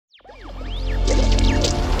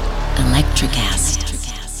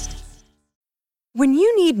Electrocast. When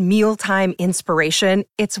you need mealtime inspiration,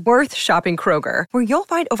 it's worth shopping Kroger, where you'll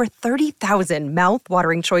find over 30,000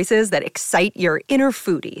 mouth-watering choices that excite your inner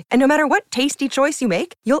foodie. And no matter what tasty choice you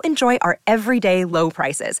make, you'll enjoy our everyday low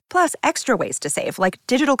prices, plus extra ways to save, like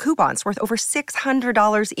digital coupons worth over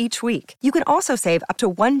 $600 each week. You can also save up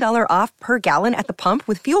to $1 off per gallon at the pump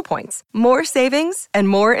with fuel points. More savings and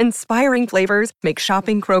more inspiring flavors make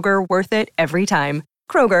shopping Kroger worth it every time.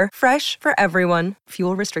 Kroger, fresh for everyone.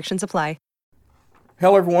 Fuel restrictions apply.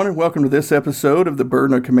 Hello, everyone, and welcome to this episode of the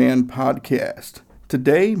Burden of Command podcast.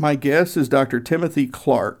 Today, my guest is Dr. Timothy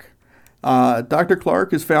Clark. Dr.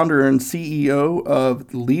 Clark is founder and CEO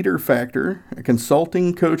of Leader Factor, a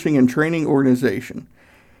consulting, coaching, and training organization.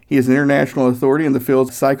 He is an international authority in the fields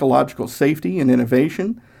of psychological safety and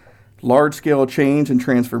innovation, large-scale change and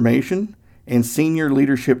transformation, and senior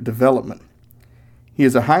leadership development. He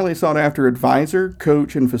is a highly sought-after advisor,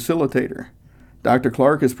 coach, and facilitator. Dr.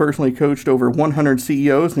 Clark has personally coached over 100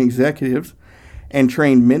 CEOs and executives and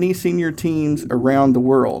trained many senior teams around the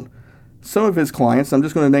world. Some of his clients, I'm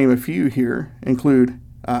just going to name a few here, include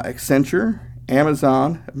Accenture,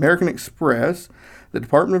 Amazon, American Express, the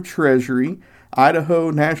Department of Treasury, Idaho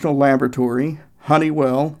National Laboratory,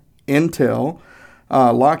 Honeywell, Intel,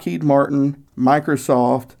 Lockheed Martin,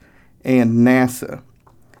 Microsoft, and NASA.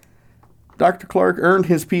 Dr. Clark earned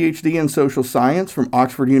his PhD in social science from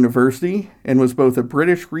Oxford University and was both a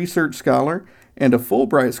British Research Scholar and a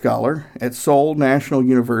Fulbright Scholar at Seoul National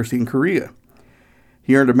University in Korea.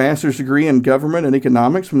 He earned a master's degree in government and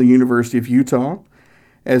economics from the University of Utah.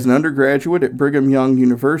 As an undergraduate at Brigham Young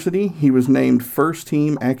University, he was named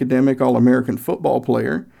first-team academic All-American football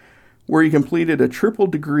player, where he completed a triple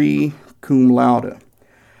degree cum laude.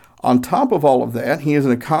 On top of all of that, he is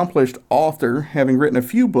an accomplished author, having written a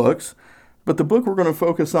few books, but the book we're going to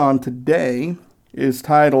focus on today is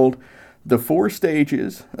titled The 4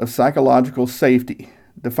 Stages of Psychological Safety,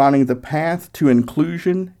 Defining the Path to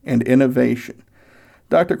Inclusion and Innovation.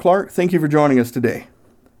 Dr. Clark, thank you for joining us today.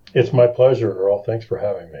 It's my pleasure, Earl. Thanks for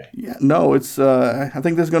having me. Yeah, no, it's. I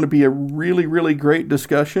think this is going to be a really, really great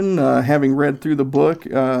discussion. Having read through the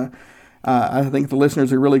book, I think the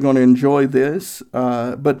listeners are really going to enjoy this.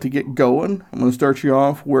 But to get going, I'm going to start you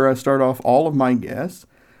off where I start off all of my guests.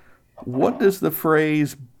 What does the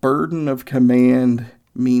phrase burden of command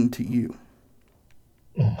mean to you?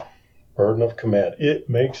 Burden of command. It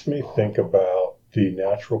makes me think about the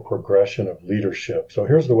natural progression of leadership. So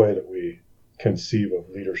here's the way that we conceive of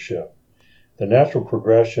leadership. The natural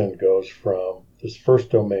progression goes from, this first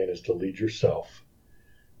domain is to lead yourself.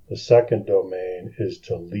 The second domain is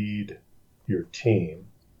to lead your team.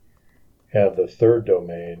 And the third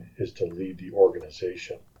domain is to lead the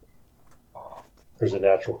organization. There's a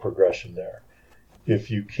natural progression there.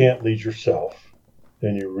 If you can't lead yourself,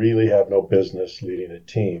 then you really have no business leading a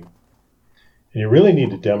team. And you really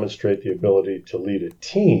need to demonstrate the ability to lead a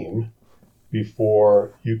team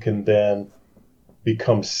before you can then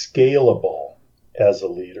become scalable as a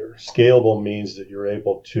leader. Scalable means that you're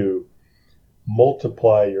able to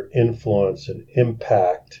multiply your influence and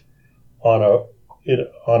impact on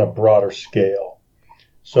a broader scale.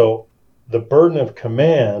 So the burden of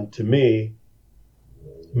command, to me,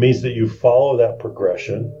 means that you follow that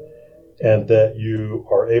progression and that you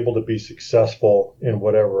are able to be successful in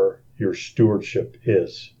whatever your stewardship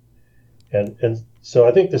is. And so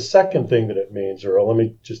I think the second thing that it means, or let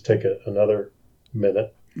me just take another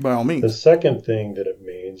minute. By all means. The second thing that it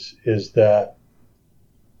means is that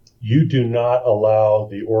you do not allow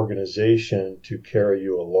the organization to carry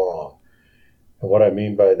you along. And what I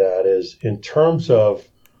mean by that is, in terms of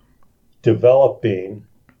developing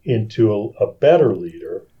into a better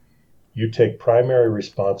leader, you take primary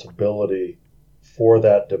responsibility for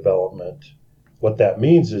that development. What that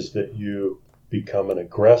means is that you become an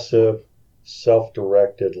aggressive,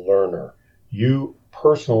 self-directed learner. You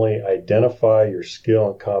personally identify your skill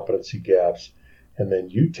and competency gaps, and then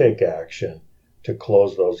you take action to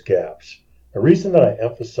close those gaps. The reason that I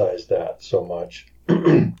emphasize that so much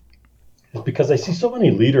is because I see so many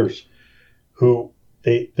leaders who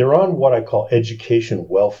they're on what I call education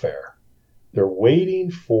welfare. They're waiting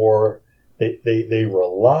for, they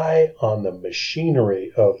rely on the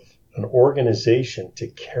machinery of an organization to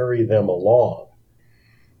carry them along.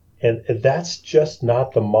 And that's just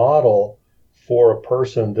not the model for a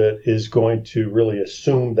person that is going to really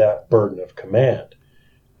assume that burden of command.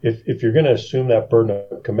 If you're going to assume that burden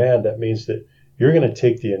of command, that means that you're going to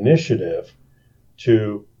take the initiative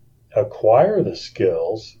to acquire the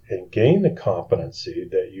skills and gain the competency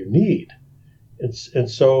that you need. And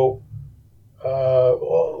so,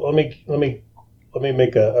 let me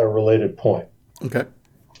make a related point. Okay.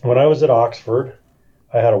 when I was at Oxford,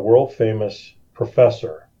 I had a world famous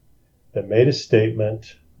professor that made a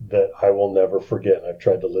statement that I will never forget. And I've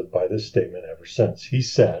tried to live by this statement ever since. He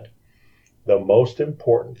said, the most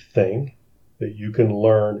important thing that you can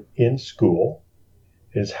learn in school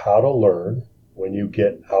is how to learn when you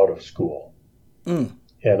get out of school.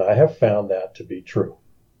 And I have found that to be true.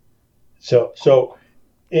 So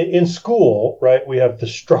in school, right, we have the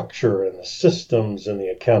structure and the systems and the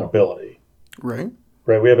accountability. Right.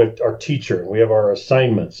 Right. We have our teacher and we have our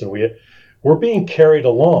assignments, and we're being carried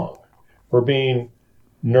along. We're being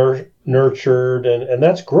nurtured, and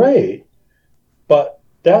that's great, but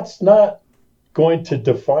that's not going to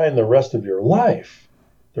define the rest of your life.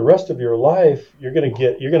 The rest of your life, you're going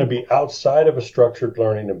to be outside of a structured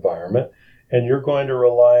learning environment, and you're going to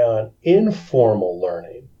rely on informal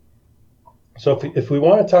learning. So if we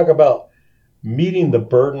want to talk about meeting the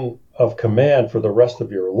burden of command for the rest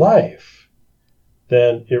of your life,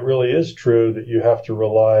 then it really is true that you have to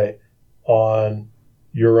rely on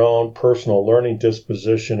your own personal learning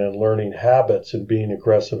disposition and learning habits and being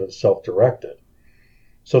aggressive and self-directed.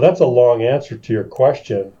 So that's a long answer to your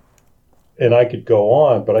question, and I could go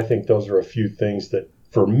on, but I think those are a few things that,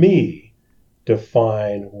 for me,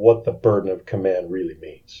 define what the burden of command really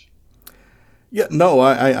means. Yeah, no,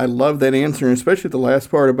 I love that answer, and especially the last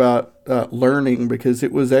part about learning, because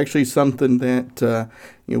it was actually something that,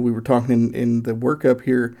 we were talking in the workup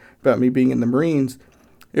here about me being in the Marines.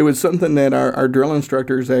 It was something that our drill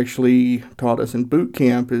instructors actually taught us in boot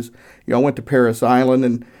camp is, I went to Parris Island,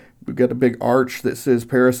 and we've got a big arch that says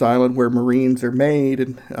Parris Island where Marines are made,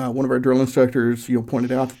 and one of our drill instructors,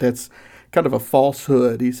 pointed out that that's kind of a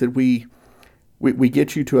falsehood. He said, we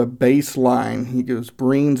get you to a baseline. He goes,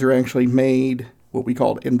 Marines are actually made what we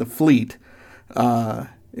call in the fleet.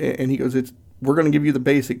 And he goes, we're going to give you the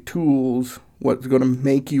basic tools. What's going to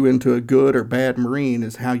make you into a good or bad Marine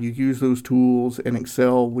is how you use those tools and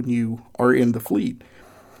excel when you are in the fleet.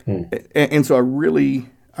 And so I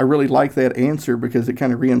really like that answer because it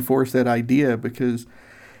kind of reinforced that idea because,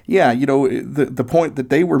 the point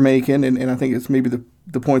that they were making, and I think it's maybe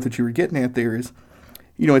the point that you were getting at there is,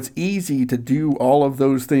 it's easy to do all of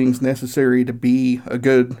those things necessary to be a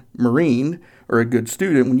good Marine or a good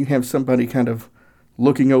student when you have somebody kind of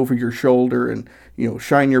looking over your shoulder and,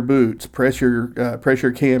 shine your boots, press your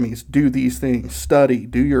camis, do these things, study,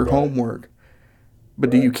 do your homework.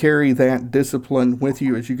 But do you carry that discipline with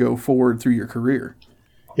you as you go forward through your career?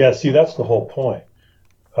 Yeah, see, that's the whole point.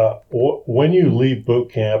 When you leave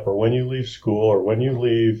boot camp or when you leave school or when you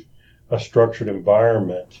leave a structured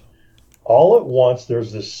environment, all at once,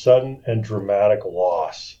 there's this sudden and dramatic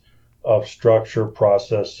loss of structure,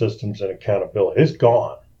 process, systems, and accountability. It's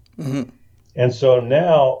gone. Mm-hmm. And so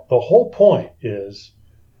now the whole point is,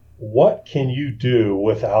 what can you do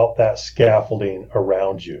without that scaffolding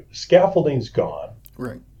around you? The scaffolding's gone.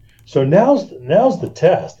 Right. So now's the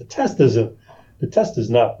test. The test is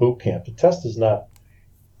not boot camp. The test is not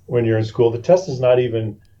when you're in school. The test is not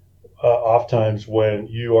even oftentimes when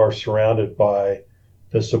you are surrounded by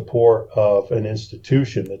the support of an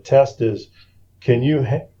institution. The test is,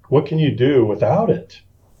 what can you do without it?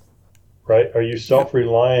 Right? Are you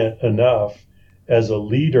self-reliant enough as a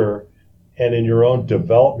leader and in your own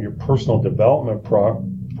your personal development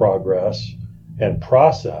progress and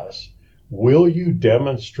process? Will you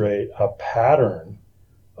demonstrate a pattern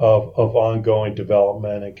of ongoing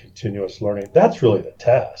development and continuous learning? That's really the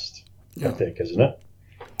test, I think, isn't it?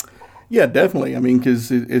 Yeah, definitely. I mean,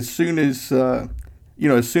 because as soon as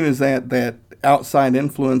that outside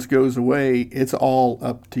influence goes away, it's all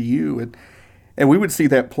up to you. And we would see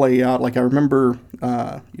that play out. Like I remember,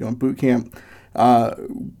 in boot camp,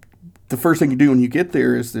 the first thing you do when you get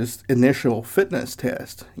there is this initial fitness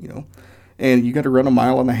test, and you got to run 1.5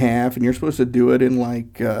 miles, and you're supposed to do it in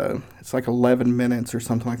it's like 11 minutes or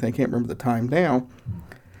something like that. I can't remember the time now.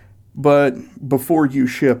 But before you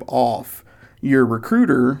ship off, your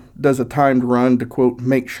recruiter does a timed run to, quote,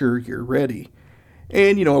 make sure you're ready.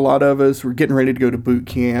 And, a lot of us, we're getting ready to go to boot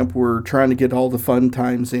camp. We're trying to get all the fun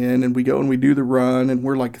times in, and we go and we do the run, and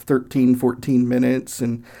we're like 13, 14 minutes,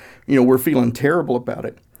 and, we're feeling terrible about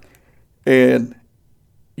it. And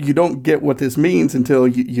you don't get what this means until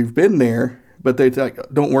you've been there, but they're like,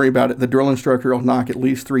 don't worry about it. The drill instructor will knock at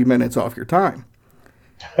least 3 minutes off your time.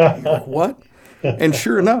 You're like, what? And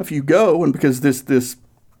sure enough, you go, and because this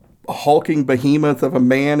hulking behemoth of a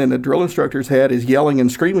man in a drill instructor's hat is yelling and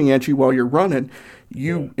screaming at you while you're running,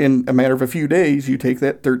 in a matter of a few days, you take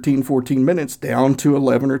that 13, 14 minutes down to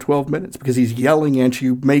 11 or 12 minutes because he's yelling at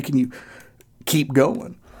you, making you keep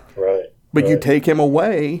going. Right. But you take him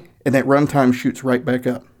away, and that run time shoots right back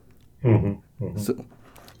up. Mm-hmm. Mm-hmm. So,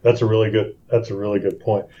 That's a really good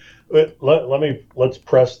point. Let's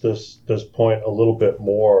press this point a little bit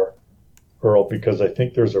more, Earl, because I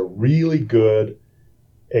think there's a really good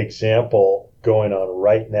example going on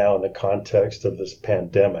right now in the context of this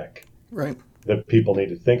pandemic, Right. that people need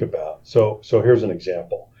to think about. So here's an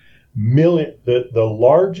example. The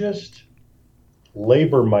largest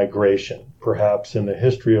labor migration, perhaps in the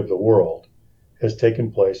history of the world, has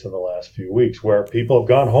taken place in the last few weeks, where people have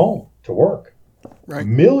gone home to work. Right.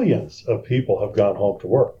 Millions of people have gone home to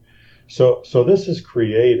work. So this has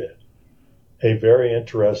created a very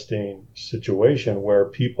interesting situation where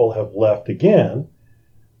people have left, again,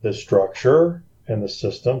 the structure and the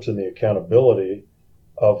systems and the accountability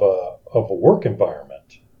of a work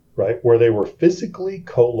environment, right? Where they were physically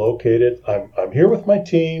co-located. I'm here with my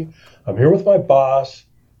team, I'm here with my boss,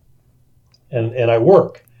 and I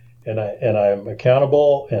work. And I'm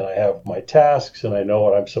accountable, and I have my tasks, and I know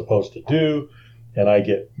what I'm supposed to do, and I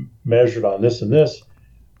get measured on this and this.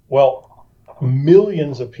 Well,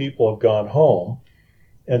 millions of people have gone home.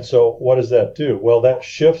 And so what does that do? Well, that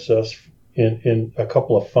shifts us in a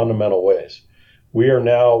couple of fundamental ways. We are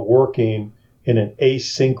now working in an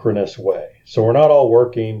asynchronous way. So we're not all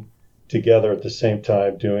working together at the same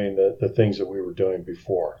time doing the things that we were doing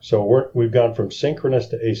before. So we've gone from synchronous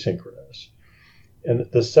to asynchronous. And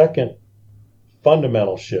the second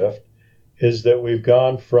fundamental shift is that we've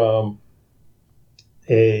gone from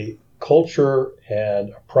a culture and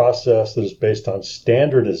a process that is based on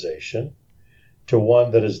standardization to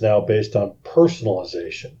one that is now based on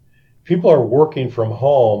personalization. People are working from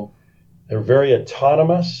home. They're very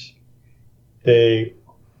autonomous. They've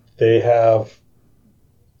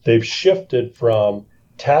shifted from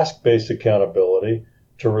task-based accountability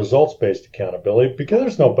to results-based accountability because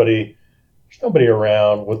there's nobody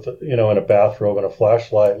around with, in a bathrobe and a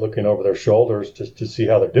flashlight looking over their shoulders to see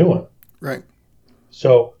how they're doing. Right.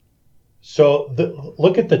 So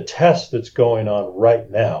look at the test that's going on right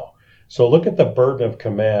now. So look at the burden of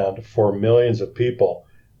command for millions of people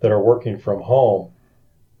that are working from home.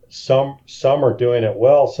 Some are doing it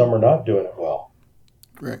well, some are not doing it well.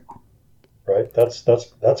 Right. Right.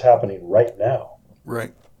 That's happening right now.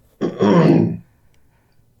 Right.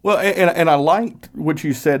 Well, and I liked what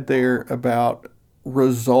you said there about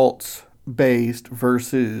results-based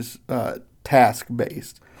versus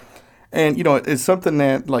task-based. And, it's something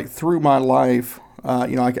that, like, through my life, I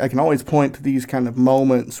can always point to these kind of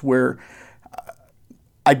moments where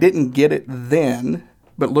I didn't get it then,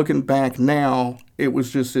 but looking back now, it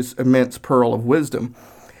was just this immense pearl of wisdom.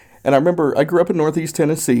 And I remember I grew up in Northeast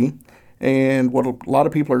Tennessee, and what a lot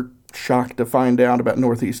of people are shocked to find out about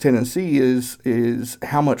Northeast Tennessee is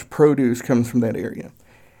how much produce comes from that area.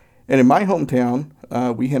 And in my hometown,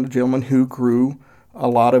 we had a gentleman who grew a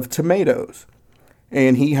lot of tomatoes,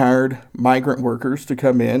 and he hired migrant workers to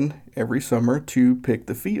come in every summer to pick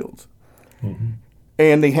the fields. Mm-hmm.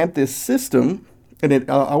 And they had this system, and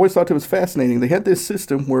I always thought it was fascinating. They had this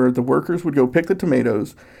system where the workers would go pick the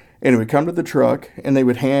tomatoes, and it would come to the truck, and they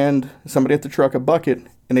would hand somebody at the truck a bucket,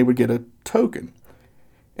 and they would get a token.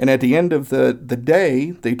 And at the end of the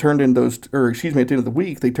day, they turned in those, at the end of the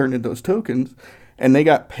week, they turned in those tokens, and they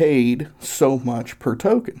got paid so much per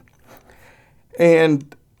token.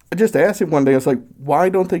 And I just asked him one day, I was like, why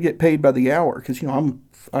don't they get paid by the hour? Because,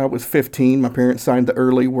 I was 15. My parents signed the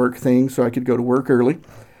early work thing so I could go to work early.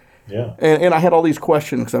 Yeah. And I had all these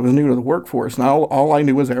questions because I was new to the workforce, and all I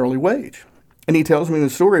knew was hourly wage. And he tells me the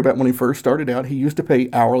story about when he first started out, he used to pay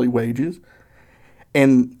hourly wages,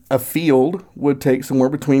 and a field would take somewhere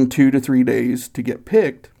between 2 to 3 days to get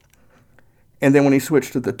picked. And then when he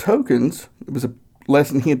switched to the tokens, it was a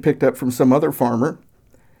lesson he had picked up from some other farmer,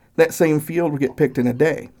 that same field would get picked in a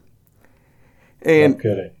day. And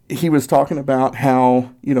he was talking about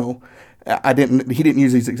how, he didn't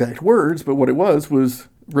use these exact words, but what it was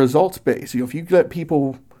results based. If you let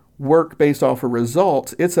people work based off of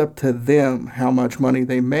results, it's up to them how much money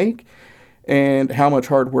they make and how much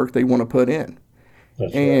hard work they want to put in.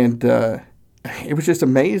 That's and right. It was just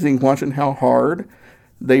amazing watching how hard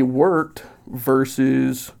they worked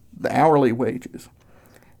versus the hourly wages.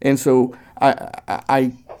 And so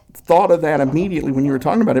I thought of that immediately when you were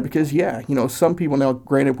talking about it because, some people now,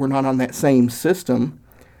 granted, we're not on that same system,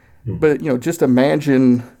 but, just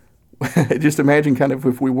imagine kind of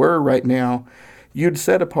if we were right now, you'd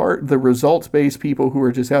set apart the results-based people who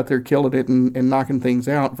are just out there killing it and knocking things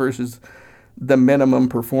out versus the minimum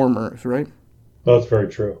performers, right? That's very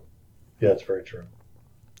true. Yeah, it's very true.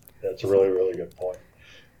 That's a really, really good point.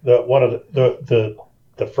 One of the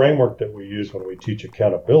framework that we use when we teach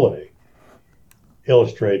accountability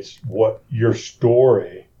illustrates what your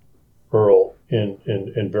story, Earl,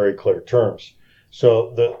 in very clear terms.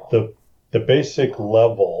 So the basic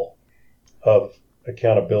level of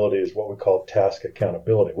accountability is what we call task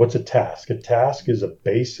accountability. What's a task? A task is a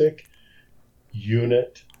basic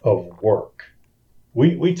unit of work.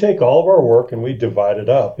 We take all of our work and we divide it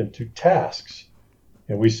up into tasks.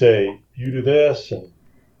 And we say, you do this, and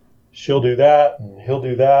she'll do that, and he'll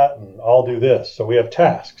do that, and I'll do this. So we have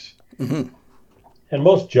tasks. Mm-hmm. And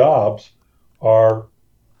most jobs are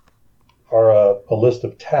a list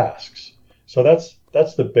of tasks. So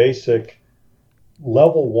that's the basic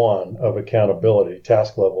level one of accountability,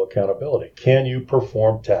 task level accountability. Can you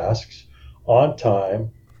perform tasks on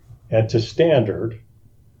time and to standard?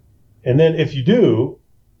 And then if you do,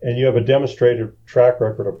 and you have a demonstrated track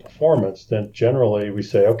record of performance, then generally we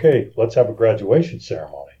say, okay, let's have a graduation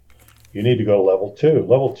ceremony. You need to go to level two.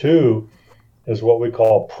 Level two is what we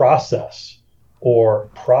call process or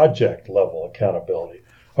project level accountability.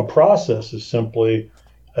 A process is simply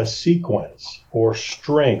a sequence or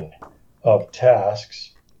string of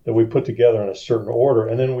tasks that we put together in a certain order,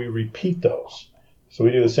 and then we repeat those. So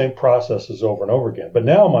we do the same processes over and over again. But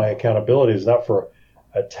now my accountability is not for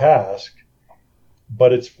a task,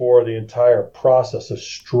 but it's for the entire process, a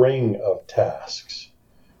string of tasks.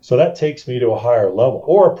 So that takes me to a higher level.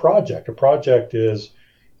 Or a project. A project is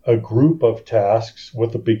a group of tasks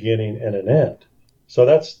with a beginning and an end. So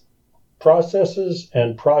that's processes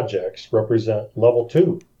and projects represent level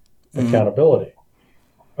two accountability.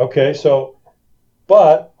 Okay, so,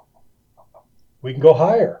 but we can go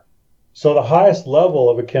higher. So the highest level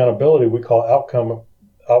of accountability we call outcome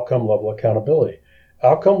level accountability.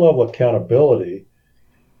 Outcome level accountability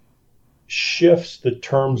shifts the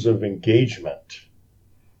terms of engagement.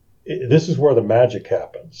 This is where the magic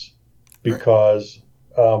happens because,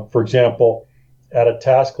 for example, at a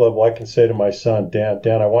task level, I can say to my son, Dan,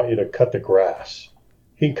 I want you to cut the grass.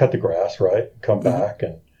 He can cut the grass, right? Come back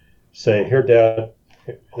and say, here, Dad,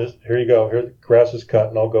 here you go. Here, the grass is cut,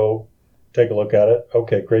 and I'll go take a look at it.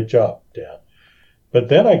 Okay, great job, Dan. But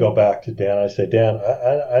then I go back to Dan. I say, Dan,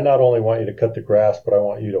 I not only want you to cut the grass, but I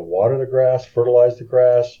want you to water the grass, fertilize the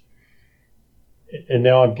grass. And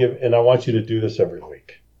now I want you to do this every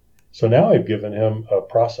week. So now I've given him a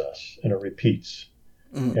process, and it repeats,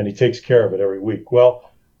 and he takes care of it every week.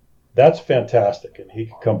 Well, that's fantastic, and he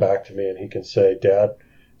can come back to me and he can say, Dad,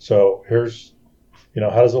 so here's,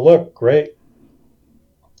 how does it look? Great.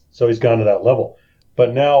 So he's gone to that level.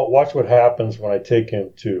 But now watch what happens when I take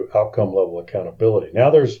him to outcome level accountability.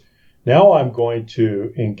 Now I'm going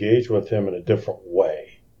to engage with him in a different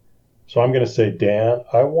way. So I'm going to say, Dan,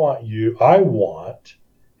 I want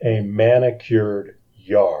a manicured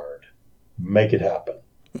yard. Make it happen.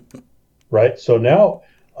 Right? So now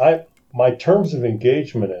my terms of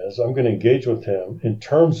engagement is I'm going to engage with him in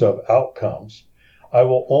terms of outcomes. I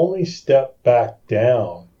will only step back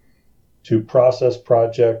down to process,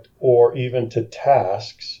 project, or even to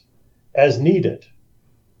tasks as needed.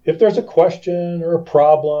 If there's a question or a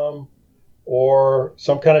problem or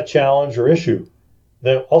some kind of challenge or issue,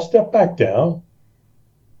 then I'll step back down,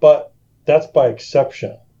 but that's by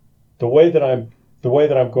exception. The way that I'm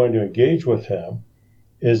going to engage with him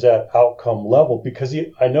is at outcome level because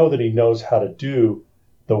I know that he knows how to do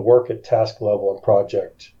the work at task level and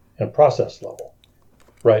project and process level,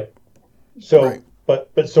 right? So, right.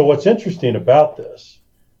 But so what's interesting about this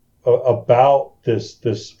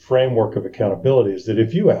framework of accountability is that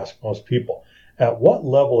if you ask most people, at what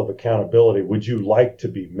level of accountability would you like to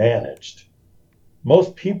be managed?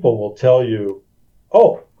 Most people will tell you,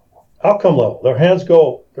 oh, outcome level. Their hands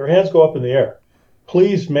go up in the air.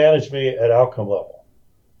 Please manage me at outcome level.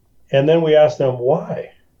 And then we ask them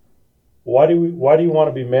why. Why do you want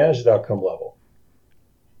to be managed at outcome level?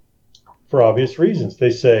 For obvious reasons.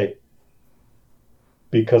 They say,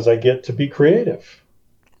 because I get to be creative.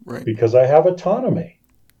 Right. Because I have autonomy.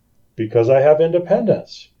 Because I have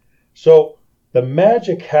independence. So the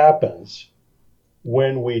magic happens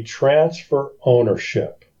when we transfer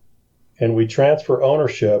ownership. And we transfer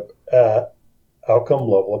ownership at outcome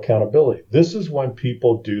level accountability. This is when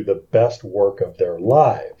people do the best work of their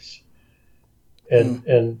lives.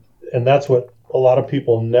 And that's what a lot of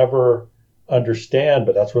people never understand,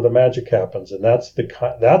 but that's where the magic happens. And that's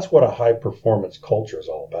what a high performance culture is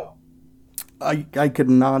all about. I could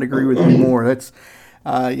not agree with you more. That's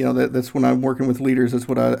that's when I'm working with leaders. That's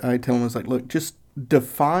what I tell them is like, look, just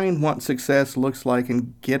define what success looks like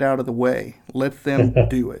and get out of the way. Let them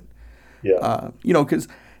do it. Yeah. Because,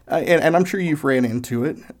 and I'm sure you've ran into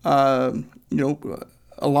it.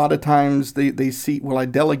 A lot of times they see, well, I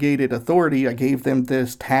delegated authority. I gave them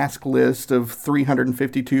this task list of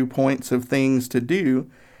 352 points of things to do.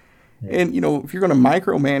 Yeah. And, if you're going to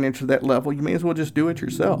micromanage that level, you may as well just do it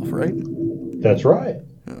yourself, right? That's right.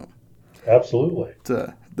 Absolutely. It's,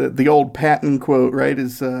 the old Patton quote, right,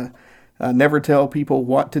 is never tell people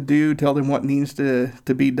what to do, tell them what needs to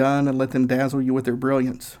be done, and let them dazzle you with their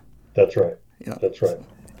brilliance. That's right. Yeah. That's right.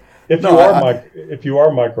 If you are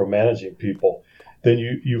micromanaging people, then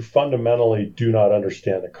you fundamentally do not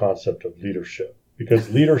understand the concept of leadership, because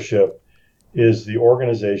leadership is the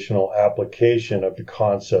organizational application of the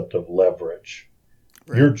concept of leverage.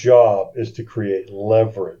 Right. Your job is to create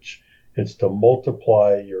leverage. It's to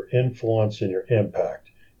multiply your influence and your impact.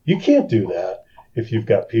 You can't do that if you've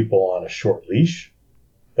got people on a short leash.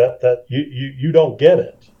 That you don't get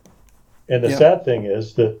it. And the sad thing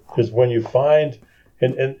is when you find,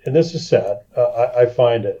 and this is sad, I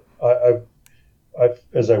find it. I've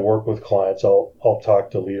as I work with clients, I'll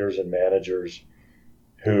talk to leaders and managers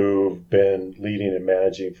who've been leading and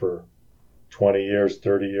managing for 20 years,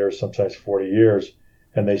 30 years, sometimes 40 years,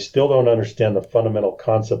 and they still don't understand the fundamental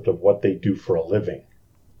concept of what they do for a living.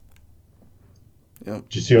 Yep.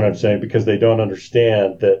 Do you see what I'm saying? Because they don't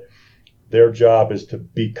understand that their job is to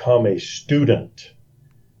become a student,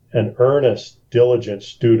 an earnest, diligent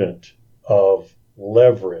student of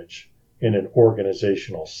leverage in an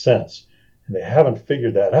organizational sense. And they haven't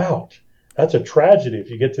figured that out. That's a tragedy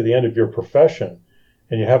if you get to the end of your profession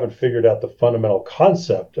and you haven't figured out the fundamental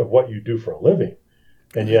concept of what you do for a living.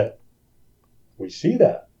 And yet, we see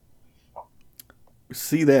that. We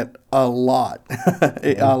see that a lot.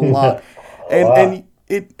 A lot. And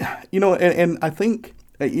it, and I think,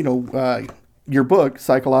 your book,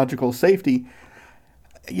 Psychological Safety,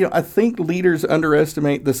 I think leaders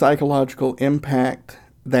underestimate the psychological impact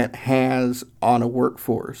that has on a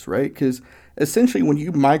workforce, right? Because essentially when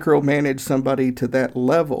you micromanage somebody to that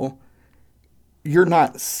level, you're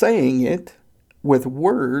not saying it with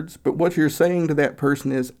words, but what you're saying to that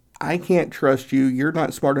person is, I can't trust you. You're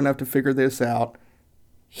not smart enough to figure this out.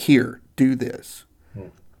 Here, do this.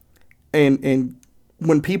 And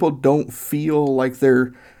when people don't feel like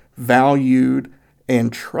they're valued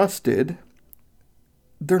and trusted,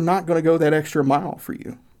 they're not going to go that extra mile for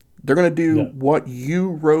you. They're going to do what you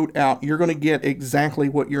wrote out. You're going to get exactly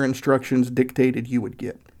what your instructions dictated you would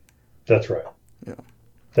get. That's right. Yeah.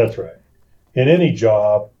 That's right. In any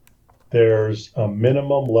job, there's a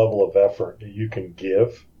minimum level of effort that you can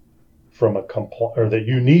give from or that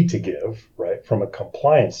you need to give, right, from a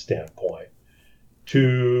compliance standpoint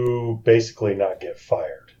to basically not get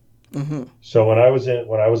fired. Mm-hmm. So when I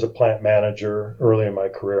was a plant manager early in my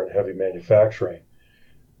career in heavy manufacturing,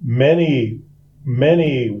 many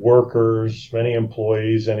workers, many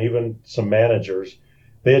employees, and even some managers,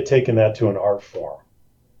 they had taken that to an art form.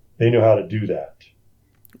 They knew how to do that.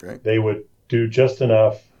 Right. They would do just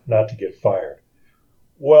enough not to get fired.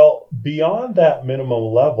 Well, beyond that minimum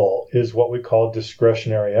level is what we call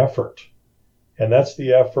discretionary effort. And that's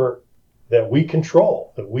the effort that we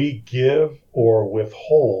control, that we give or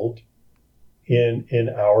withhold in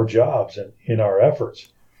our jobs and in our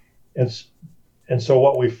efforts. And so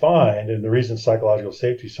what we find, and the reason psychological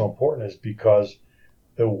safety is so important, is because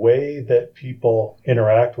the way that people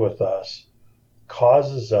interact with us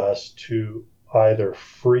causes us to either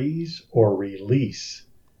freeze or release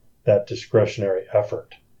that discretionary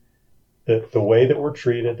effort. The way that we're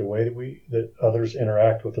treated, the way that others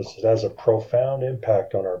interact with us, it has a profound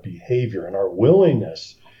impact on our behavior and our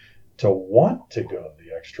willingness to want to go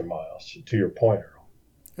the extra miles, to your point, Earl.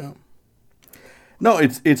 Yeah. No,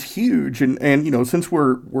 it's huge, and since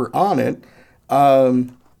we're on it, I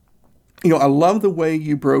love the way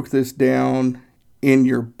you broke this down in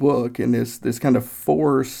your book, and this kind of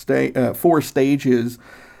four stages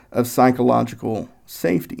of psychological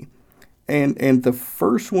safety, and the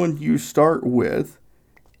first one you start with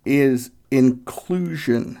is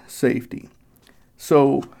inclusion safety.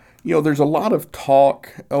 So there's a lot of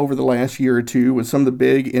talk over the last year or two with some of the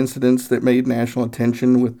big incidents that made national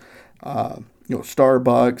attention with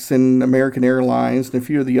Starbucks and American Airlines and a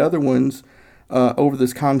few of the other ones over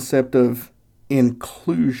this concept of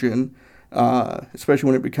inclusion, especially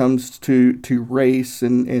when it becomes to race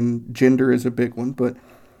and gender is a big one. But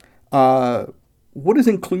what does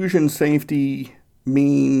inclusion safety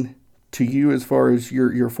mean to you as far as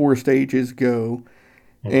your four stages go,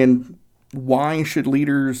 and why should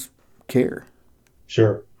leaders care?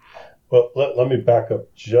 Sure. Well, let me back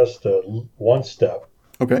up just one step.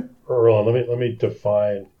 Okay. Earl, let me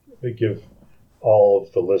give all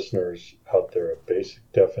of the listeners out there a basic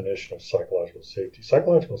definition of psychological safety.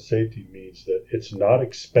 Psychological safety means that it's not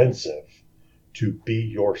expensive to be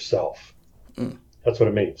yourself. That's what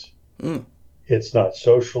it means. It's not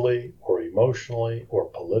socially or emotionally or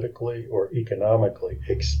politically or economically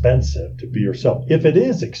expensive to be yourself. If it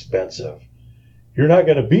is expensive, you're not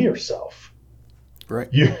going to be yourself. Right.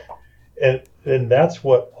 And that's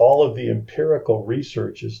what all of the empirical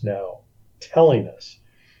research is now telling us.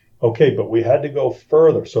 Okay, but we had to go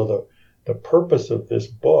further. So the purpose of this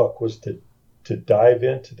book was to dive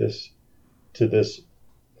into this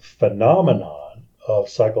phenomenon of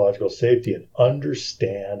psychological safety and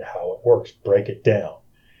understand how it works, break it down.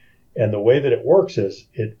 And the way that it works is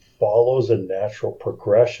it follows a natural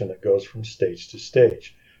progression that goes from stage to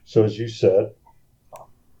stage. So as you said,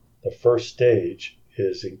 the first stage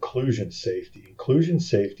is inclusion safety. Inclusion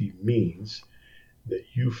safety means that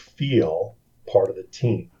you feel part of the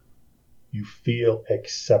team. You feel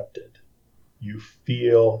accepted. You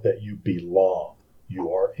feel that you belong.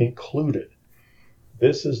 You are included.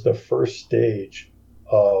 This is the first stage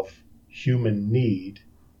of human need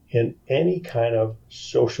in any kind of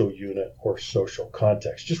social unit or social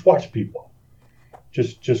context. Just watch people.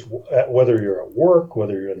 Just whether you're at work,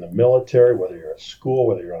 whether you're in the military, whether you're at school,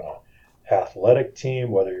 whether you're on an athletic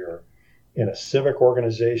team, whether you're in a civic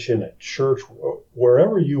organization, at church,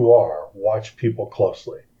 wherever you are, watch people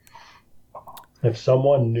closely. If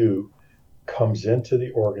someone new comes into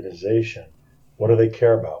the organization, what do they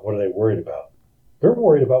care about? What are they worried about? They're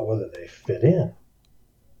worried about whether they fit in.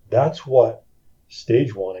 That's what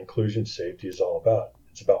stage one inclusion safety is all about.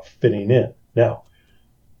 It's about fitting in. Now,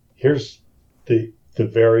 here's the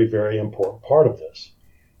very, very important part of this.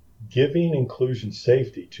 Giving inclusion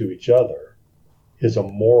safety to each other is a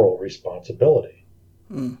moral responsibility.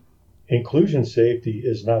 Inclusion safety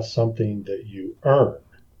is not something that you earn.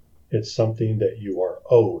 It's something that you are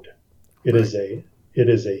owed. It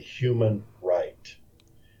is a human right.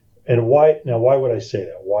 And why would I say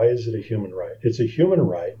that? Why is it a human right? It's a human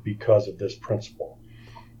right because of this principle.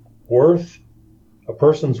 A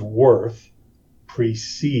person's worth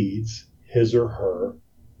precedes his or her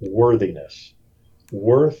worthiness.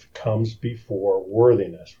 Worth comes before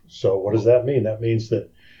worthiness. So what does that mean? That means that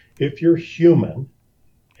if you're human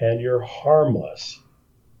and you're harmless,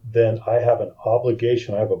 then I have an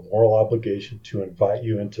obligation, I have a moral obligation to invite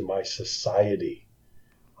you into my society.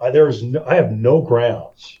 I have no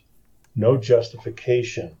grounds, no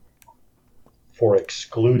justification for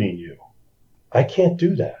excluding you. I can't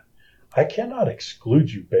do that. I cannot exclude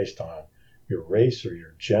you based on your race or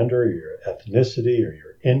your gender, or your ethnicity or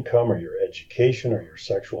your income or your education or your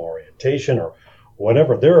sexual orientation or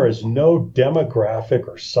whatever. There is no demographic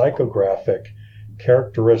or psychographic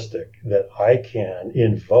characteristic that I can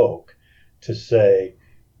invoke to say,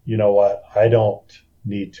 you know what, I don't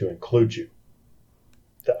need to include you.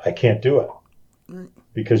 I can't do it.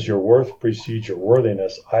 Because your worth precedes your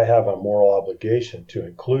worthiness, I have a moral obligation to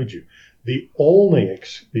include you. The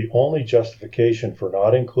only justification for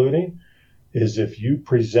not including is if you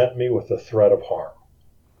present me with a threat of harm.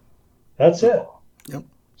 That's it. Yep.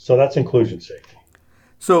 So that's inclusion safety.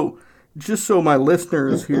 So just so my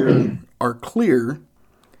listeners here are clear,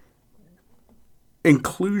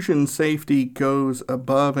 inclusion safety goes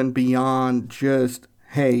above and beyond just,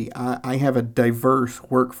 hey, I have a diverse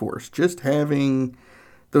workforce. Just having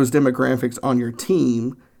those demographics on your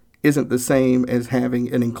team isn't the same as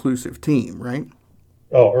having an inclusive team, right?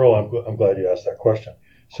 Oh, Earl, I'm glad you asked that question.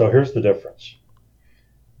 So here's the difference.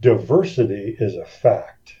 Diversity is a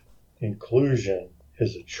fact. Inclusion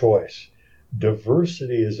is a choice.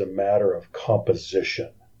 Diversity is a matter of composition.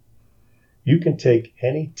 You can take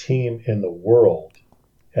any team in the world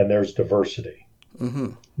and there's diversity.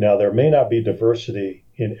 Mm-hmm. Now, there may not be diversity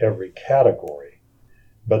in every category,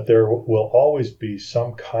 but there will always be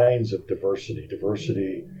some kinds of diversity.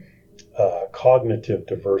 Cognitive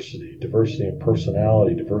diversity, diversity in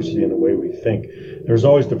personality, diversity in the way we think. There's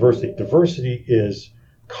always diversity. Diversity is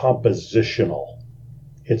compositional.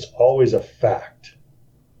 It's always a fact.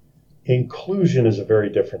 Inclusion is a very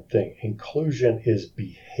different thing. Inclusion is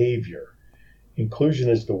behavior. Inclusion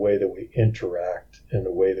is the way that we interact and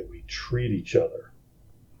the way that we treat each other.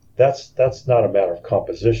 That's not a matter of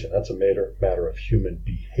composition. That's a matter of human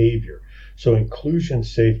behavior. So inclusion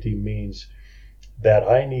safety means that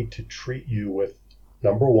I need to treat you with,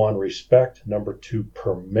 number one, respect, number two,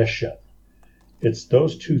 permission. It's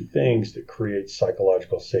those two things that create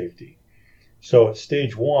psychological safety. So at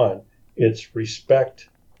stage one, it's respect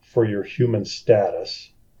for your human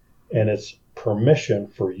status, and it's permission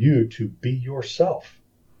for you to be yourself.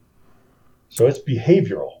 So it's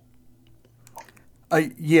behavioral.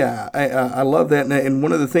 I love that. And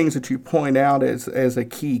one of the things that you point out as a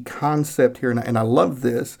key concept here, and I love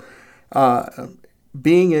this,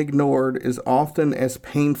 being ignored is often as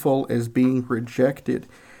painful as being rejected.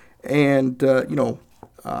 And, you're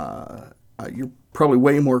probably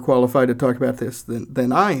way more qualified to talk about this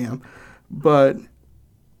than I am. But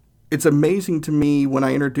it's amazing to me when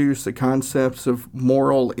I introduce the concepts of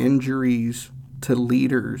moral injuries to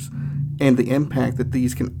leaders and the impact that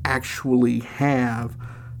these can actually have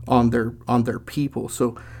on their people.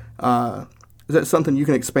 So is that something you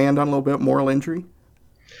can expand on a little bit, moral injury?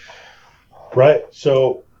 Right.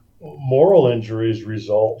 So moral injuries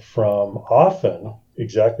result from often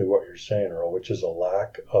exactly what you're saying, Earl, which is a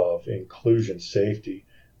lack of inclusion safety.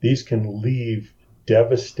 These can leave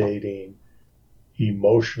devastating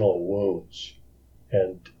emotional wounds.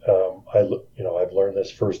 And I've learned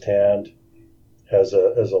this firsthand as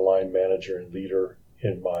a line manager and leader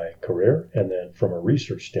in my career, and then from a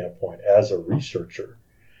research standpoint as a researcher.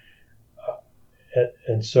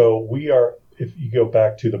 And so we are, if you go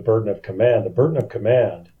back to the burden of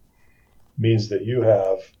command means that you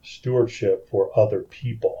have stewardship for other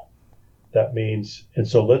people. That means, and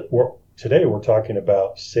so today we're talking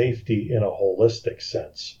about safety in a holistic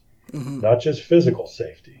sense, not just physical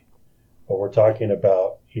safety, but we're talking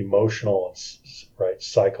about emotional and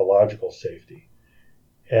psychological safety.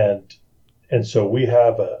 And so we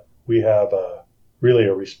have really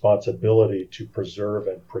a responsibility to preserve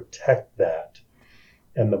and protect that.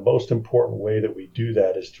 And the most important way that we do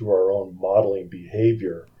that is through our own modeling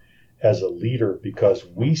behavior as a leader, because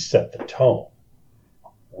we set the tone.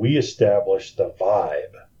 We establish the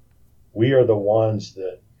vibe. We are the ones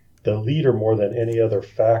that the leader, more than any other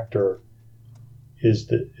factor, is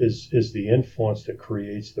the influence that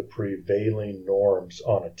creates the prevailing norms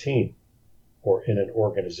on a team or in an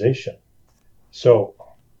organization. So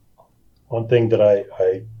one thing that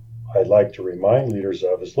I like to remind leaders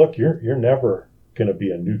of is, look, you're never going to be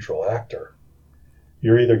a neutral actor.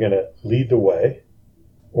 You're either going to lead the way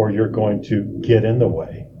or you're going to get in the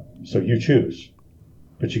way. So you choose.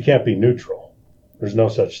 But you can't be neutral. There's no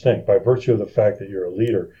such thing. By virtue of the fact that you're a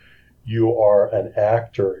leader, you are an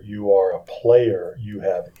actor, you are a player, you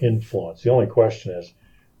have influence. The only question is,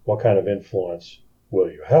 what kind of influence will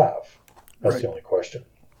you have? That's right. The only question.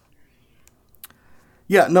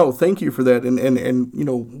 Yeah, no, thank you for that. And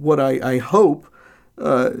what I hope,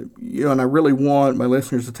 and I really want my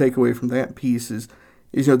listeners to take away from that piece is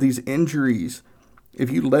these injuries, if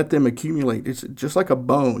you let them accumulate, it's just like a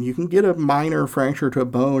bone. You can get a minor fracture to a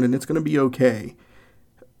bone and it's going to be okay.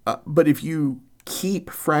 But if you keep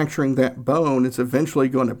fracturing that bone, it's eventually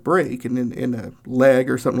going to break. And in a leg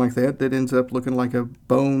or something like that ends up looking like a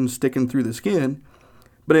bone sticking through the skin.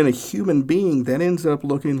 But in a human being, that ends up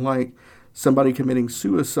looking like somebody committing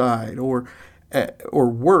suicide, or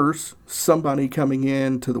worse, somebody coming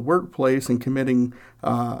into the workplace and committing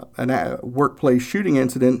a workplace shooting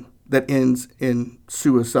incident that ends in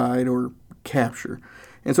suicide or capture.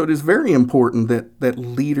 And so it is very important that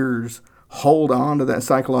leaders hold on to that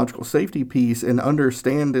psychological safety piece and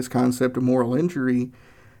understand this concept of moral injury,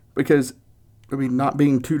 because, not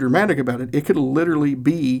being too dramatic about it, it could literally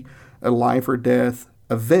be a life or death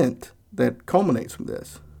event that culminates from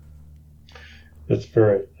this. That's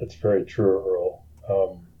very true,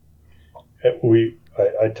 Earl.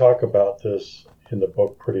 I talk about this in the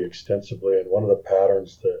book pretty extensively, and one of the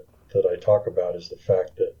patterns that I talk about is the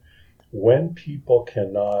fact that when people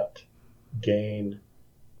cannot gain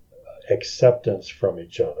acceptance from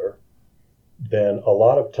each other, then a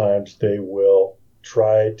lot of times they will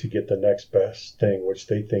try to get the next best thing, which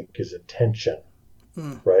they think is attention,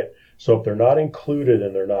 right? So if they're not included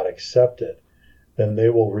and they're not accepted, then they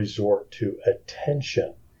will resort to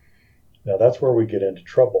attention. Now that's where we get into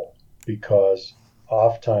trouble, because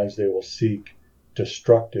oftentimes they will seek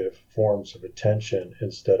destructive forms of attention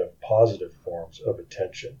instead of positive forms of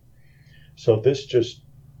attention. So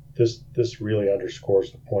this really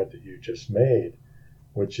underscores the point that you just made,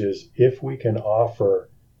 which is, if we can offer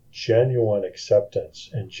genuine acceptance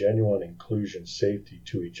and genuine inclusion safety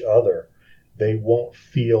to each other, they won't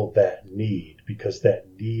feel that need, because that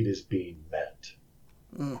need is being met.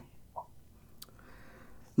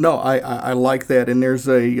 No, I like that. And there's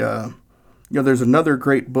there's another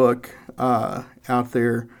great book out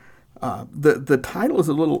there. The title is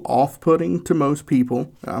a little off-putting to most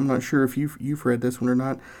people. I'm not sure if you've read this one or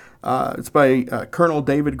not. It's by Colonel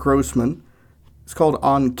David Grossman. It's called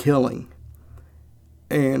On Killing.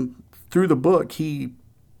 And through the book, he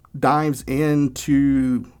dives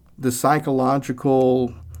into the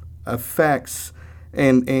psychological effects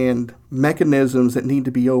and mechanisms that need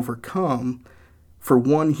to be overcome for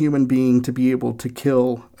one human being to be able to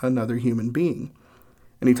kill another human being.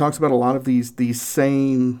 And he talks about a lot of these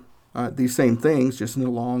same things, just in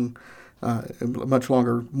a much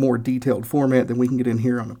longer, more detailed format than we can get in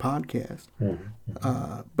here on the podcast.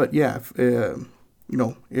 Mm-hmm. But yeah,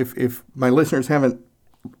 if my listeners haven't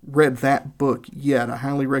read that book yet, I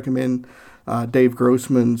highly recommend Dave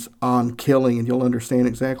Grossman's On Killing, and you'll understand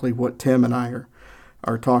exactly what Tim and I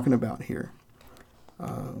are talking about here.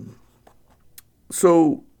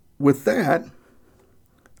 So with that,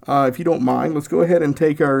 if you don't mind, let's go ahead and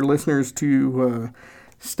take our listeners to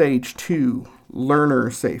stage 2,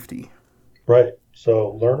 learner safety. Right.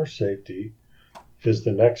 So learner safety is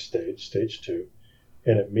the next stage, stage 2,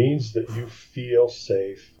 and it means that you feel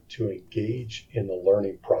safe to engage in the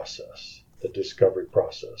learning process, the discovery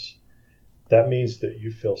process. That means that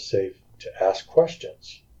you feel safe to ask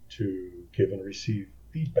questions, to give and receive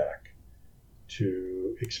feedback,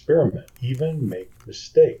 to experiment, even make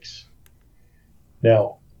mistakes.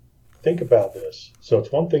 Now, think about this. So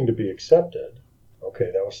it's one thing to be accepted.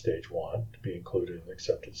 Okay, that was stage 1, to be included and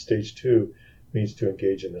accepted. Stage 2 means to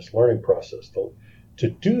engage in this learning process. To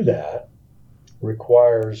do that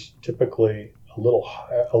requires typically a little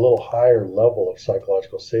higher level of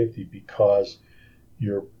psychological safety, because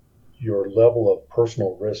your level of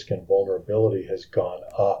personal risk and vulnerability has gone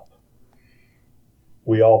up.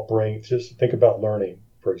 We all bring, just think about learning,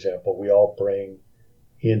 for example, we all bring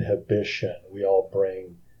inhibition, we all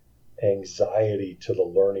bring anxiety to the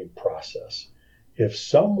learning process.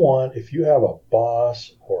 If you have a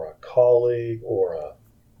boss or a colleague or a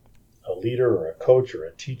leader or a coach or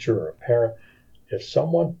a teacher or a parent, if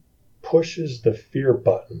someone pushes the fear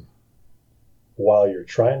button while you're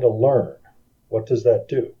trying to learn, what does that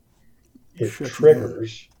do? It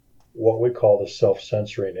triggers what we call the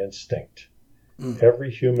self-censoring instinct. Every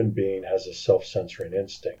human being has a self-censoring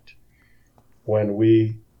instinct. When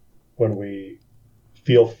we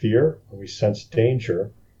feel fear, when we sense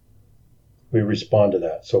danger, we respond to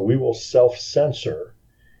that. So we will self-censor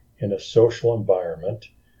in a social environment.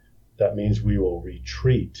 That means we will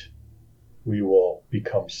retreat. We will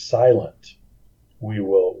become silent. We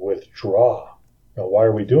will withdraw. Now, why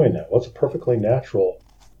are we doing that? Well, it's a perfectly natural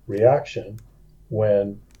reaction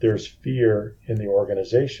when there's fear in the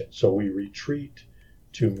organization. So we retreat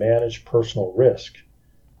to manage personal risk,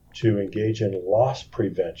 to engage in loss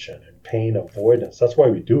prevention and pain avoidance. That's why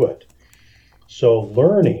we do it. So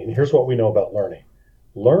learning, here's what we know about learning.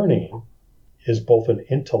 Learning is both an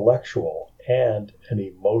intellectual and an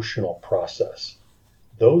emotional process.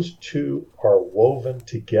 Those two are woven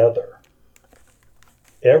together.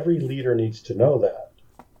 Every leader needs to know that.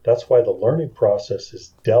 That's why the learning process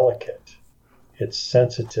is delicate. It's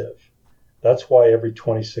sensitive. That's why every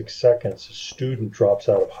 26 seconds a student drops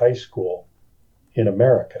out of high school in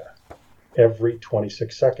America. Every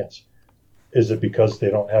 26 seconds. Is it because they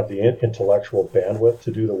don't have the intellectual bandwidth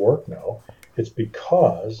to do the work? No. It's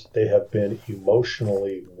because they have been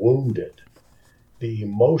emotionally wounded. The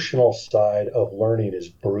emotional side of learning is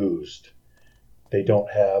bruised. They don't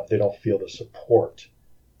feel the support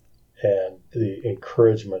and the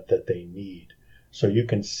encouragement that they need. So you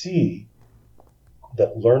can see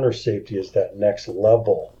that learner safety is that next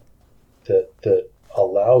level that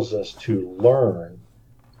allows us to learn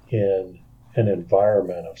in an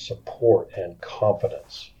environment of support and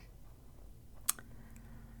confidence.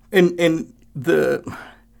 And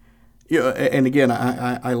again,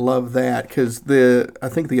 I love that, because I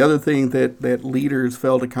think the other thing that leaders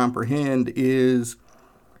fail to comprehend is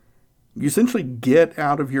you essentially get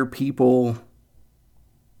out of your people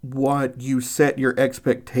what you set your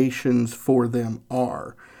expectations for them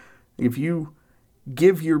are. If you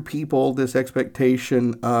give your people this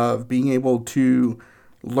expectation of being able to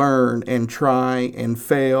learn and try and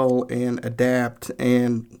fail and adapt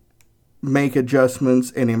and make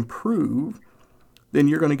adjustments and improve, then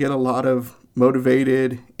you're going to get a lot of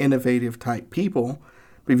motivated, innovative type people.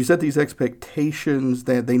 But if you set these expectations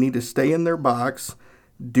that they need to stay in their box,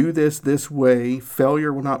 do this way,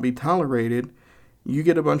 failure will not be tolerated, you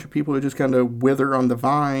get a bunch of people who just kind of wither on the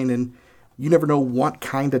vine, and you never know what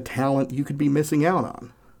kind of talent you could be missing out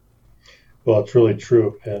on. Well, it's really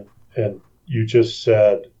true. And you just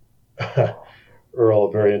said, Earl,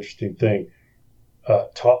 a very interesting thing.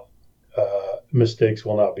 Mistakes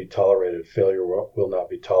will not be tolerated. Failure will not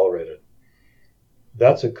be tolerated.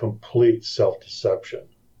 That's a complete self-deception.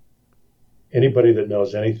 Anybody that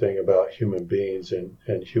knows anything about human beings and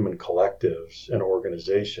human collectives and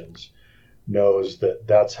organizations knows that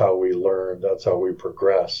that's how we learn, that's how we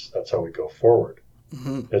progress, that's how we go forward.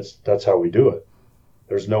 Mm-hmm. That's how we do it.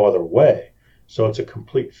 There's no other way. So it's a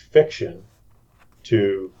complete fiction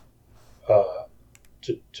to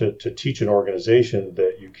teach an organization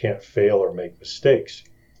that you can't fail or make mistakes.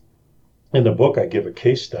 In the book, I give a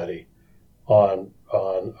case study on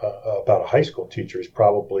about a high school teacher. He's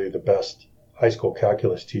probably the best high school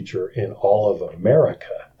calculus teacher in all of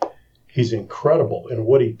America. He's incredible. And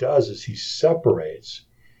what he does is he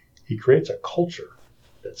creates a culture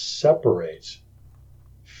that separates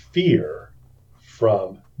fear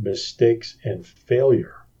from mistakes and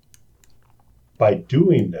failure. By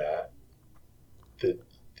doing that,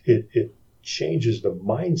 it changes the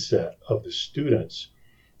mindset of the students,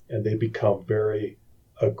 and they become very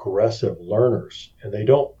aggressive learners, and they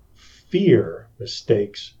don't fear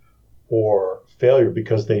mistakes or failure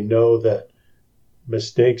because they know that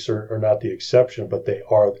mistakes are not the exception, but they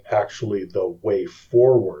are actually the way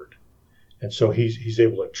forward. And so he's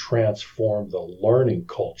able to transform the learning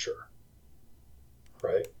culture,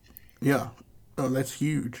 right? Yeah. Oh, that's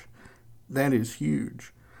huge. That is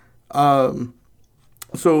huge.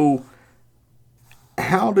 So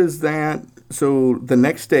how does that, so the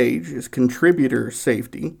next stage is contributor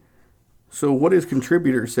safety. So what is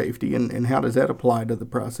contributor safety, and how does that apply to the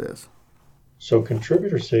process? So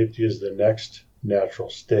contributor safety is the next natural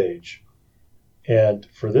stage. And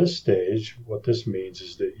for this stage, what this means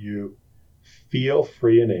is that you feel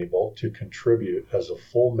free and able to contribute as a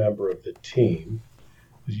full member of the team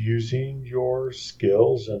using your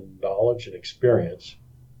skills and knowledge and experience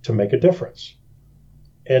to make a difference.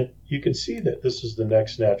 And you can see that this is the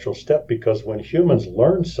next natural step, because when humans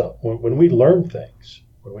learn something, when we learn things,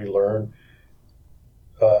 when we learn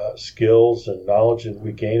skills and knowledge and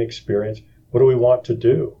we gain experience, what do we want to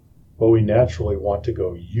do? Well, we naturally want to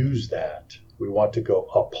go use that. We want to go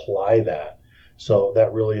apply that. So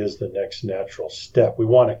that really is the next natural step. We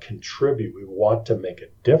want to contribute. We want to make a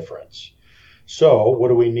difference. So what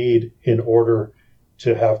do we need in order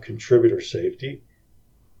to have contributor safety?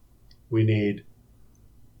 We need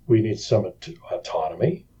some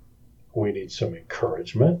autonomy. We need some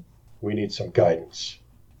encouragement. We need some guidance.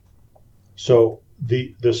 So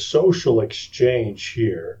the social exchange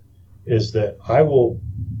here is that I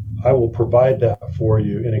will provide that for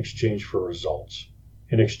you in exchange for results,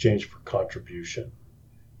 in exchange for contribution.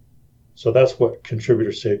 So that's what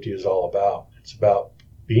contributor safety is all about. It's about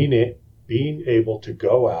being able to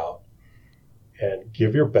go out and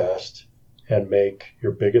give your best and make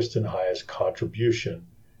your biggest and highest contribution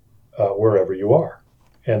wherever you are.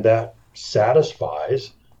 And that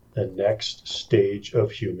satisfies the next stage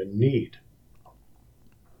of human need.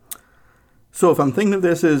 So if I'm thinking of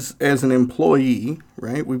this as an employee,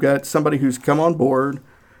 right, we've got somebody who's come on board.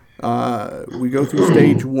 We go through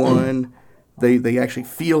stage one. They actually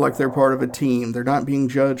feel like they're part of a team. They're not being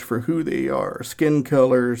judged for who they are, skin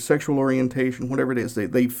color, sexual orientation, whatever it is.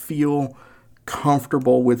 They feel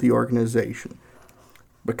comfortable with the organization.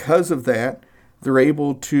 Because of that, they're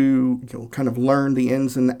able to kind of learn the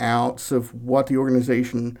ins and outs of what the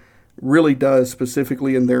organization really does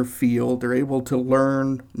specifically in their field. They're able to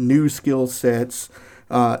learn new skill sets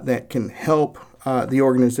that can help the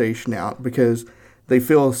organization out because they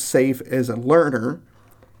feel safe as a learner.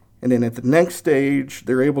 And then at the next stage,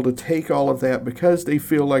 they're able to take all of that because they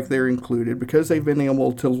feel like they're included, because they've been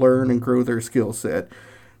able to learn and grow their skill set.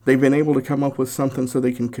 They've been able to come up with something so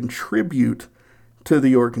they can contribute to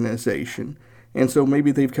the organization. And so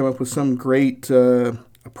maybe they've come up with some great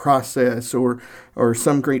process or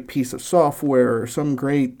some great piece of software or some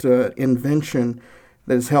great invention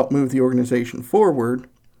that has helped move the organization forward.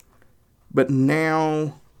 But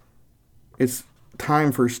now it's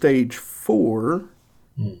time for stage 4,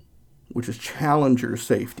 which is challenger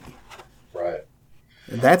safety. Right.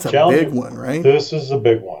 And that's a big one, right? This is a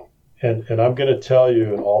big one. And I'm going to tell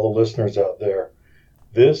you and all the listeners out there,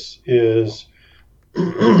 this is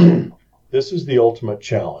this is the ultimate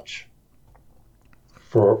challenge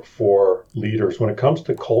for leaders. When it comes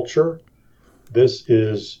to culture, this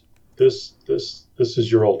is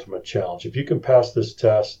your ultimate challenge. If you can pass this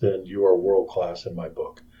test, then you are world class in my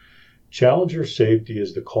book. Challenger safety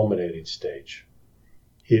is the culminating stage.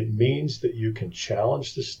 It means that you can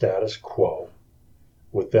challenge the status quo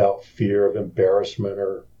without fear of embarrassment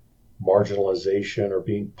or marginalization or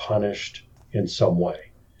being punished in some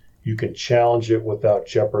way. You can challenge it without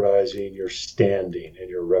jeopardizing your standing and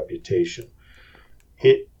your reputation.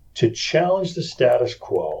 To challenge the status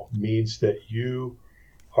quo means that you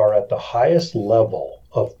are at the highest level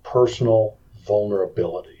of personal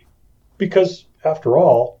vulnerability. Because after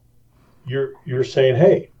all, you're saying,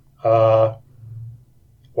 hey, why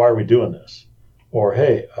are we doing this? Or,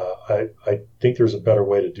 hey, I think there's a better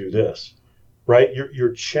way to do this, right?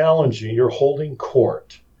 You're challenging, you're holding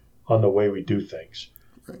court on the way we do things.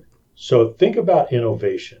 Right. So think about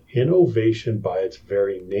innovation. Innovation by its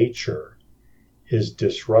very nature is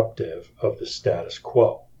disruptive of the status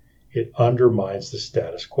quo. It undermines the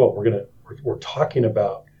status quo. We're talking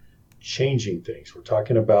about changing things. We're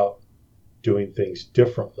talking about doing things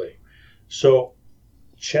differently. So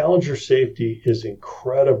challenger safety is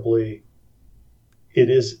incredibly it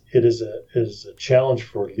is a challenge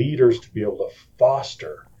for leaders to be able to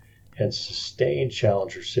foster and sustain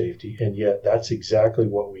challenger safety, and yet that's exactly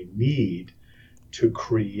what we need to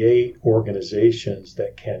create organizations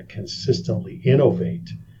that can consistently innovate,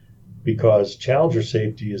 because challenger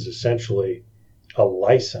safety is essentially a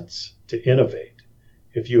license to innovate.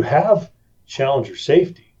 If you have challenger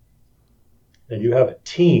safety, then you have a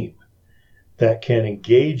team that can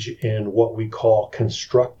engage in what we call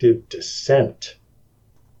constructive dissent,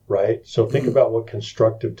 right? So think about what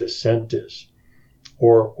constructive dissent is,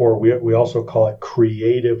 or we also call it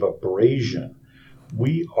creative abrasion.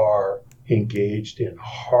 We are engaged in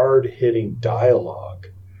hard-hitting dialogue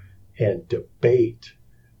and debate.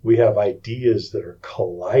 We have ideas that are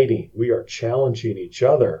colliding. We are challenging each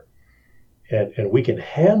other, and we can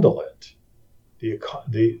handle it.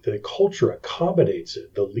 The culture accommodates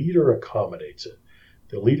it. The leader accommodates it.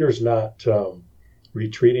 The leader's not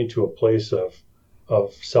retreating to a place of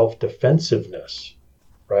self-defensiveness,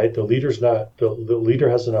 right? The leader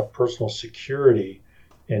has enough personal security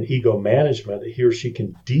and ego management that he or she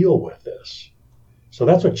can deal with this. So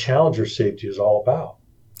that's what challenger safety is all about.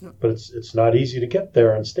 But it's not easy to get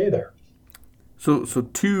there and stay there. So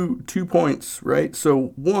two points, right?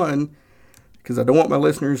 So one, because I don't want my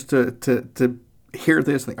listeners to hear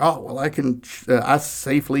this and think, oh, well, I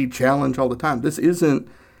safely challenge all the time. This isn't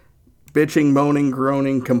bitching, moaning,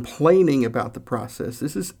 groaning, complaining about the process.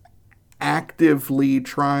 This is actively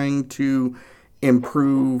trying to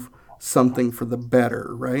improve something for the better,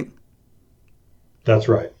 right? That's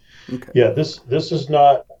right. Okay. Yeah, this is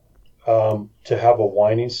not to have a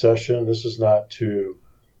whining session. This is not to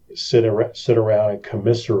sit around and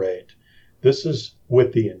commiserate. This is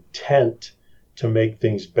with the intent to make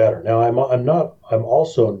things better. Now, I'm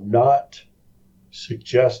also not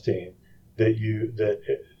suggesting that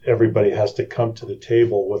everybody has to come to the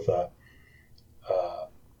table with a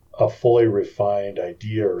fully refined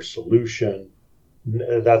idea or solution.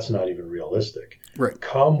 That's not even realistic. Right.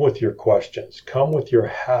 Come with your questions. Come with your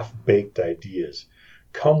half-baked ideas.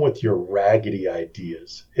 Come with your raggedy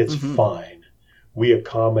ideas. It's fine. We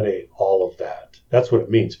accommodate all of that. That's what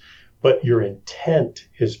it means. But your intent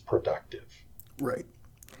is productive. Right.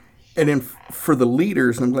 And then for the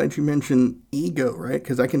leaders, and I'm glad you mentioned ego, right?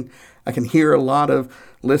 Because I can hear a lot of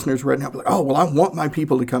listeners right now be like, oh, well, I want my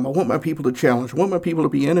people to come. I want my people to challenge. I want my people to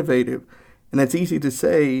be innovative. And that's easy to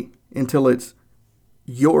say until it's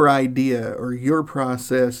your idea or your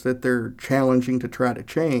process that they're challenging to try to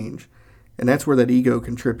change. And that's where that ego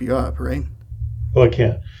can trip you up, right? Well, it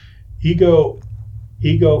can. Ego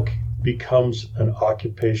becomes an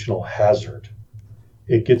occupational hazard.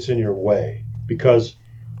 It gets in your way because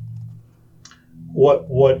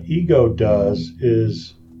what ego does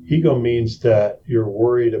is ego means that you're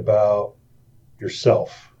worried about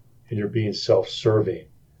yourself and you're being self-serving.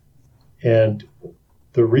 And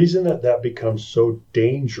the reason that becomes so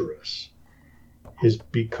dangerous is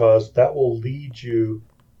because that will lead you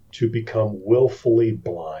to become willfully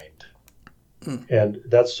blind. And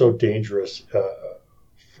that's so dangerous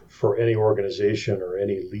for any organization or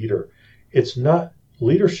any leader. It's not,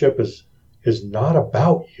 leadership is not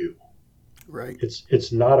about you. Right.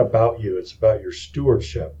 It's not about you. It's about your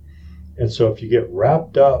stewardship. And so if you get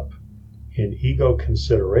wrapped up in ego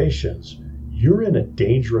considerations, you're in a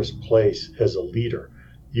dangerous place as a leader.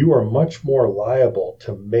 You are much more liable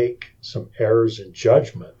to make some errors in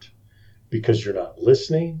judgment because you're not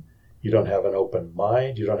listening. You don't have an open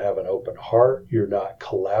mind. You don't have an open heart. You're not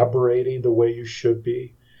collaborating the way you should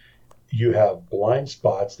be. You have blind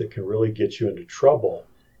spots that can really get you into trouble.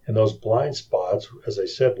 And those blind spots, as I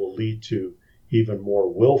said, will lead to even more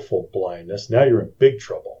willful blindness. Now you're in big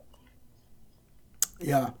trouble.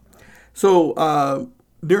 Yeah. So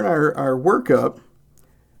during our workup,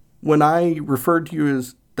 when I referred to you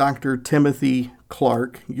as Dr. Timothy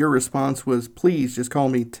Clark, your response was, please just call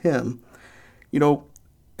me Tim. You know,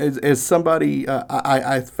 as somebody,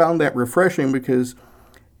 I found that refreshing because,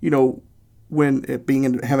 you know, when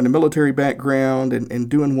having a military background and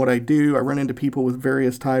doing what I do, I run into people with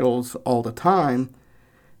various titles all the time.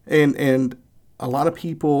 And a lot of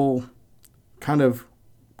people kind of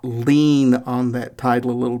lean on that title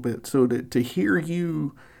a little bit. So to hear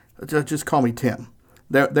you just call me Tim,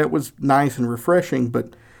 that was nice and refreshing.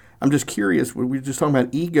 But I'm just curious, we were just talking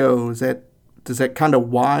about ego. Does that kind of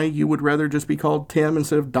why you would rather just be called Tim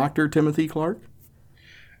instead of Dr. Timothy Clark?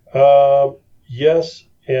 Yes,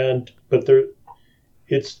 but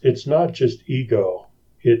it's not just ego.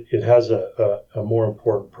 It has a more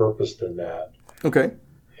important purpose than that. Okay.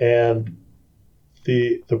 And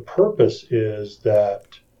the purpose is that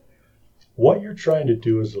What you're trying to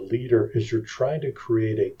do as a leader is you're trying to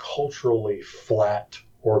create a culturally flat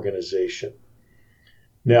organization.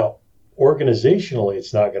 Now, organizationally,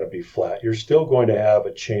 it's not going to be flat. You're still going to have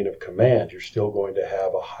a chain of command. You're still going to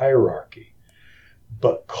have a hierarchy.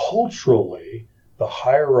 But culturally, the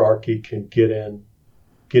hierarchy can get in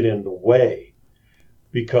the way,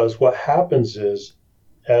 because what happens is,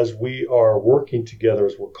 as we are working together,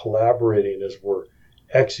 as we're collaborating, as we're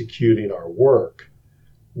executing our work,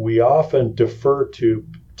 we often defer to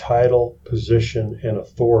title, position, and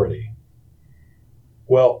authority.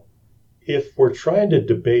 Well, if we're trying to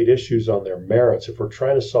debate issues on their merits, if we're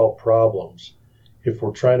trying to solve problems, if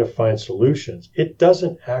we're trying to find solutions, it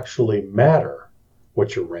doesn't actually matter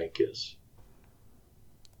what your rank is.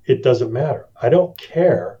 It doesn't matter. I don't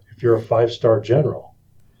care if you're a 5-star general.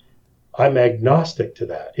 I'm agnostic to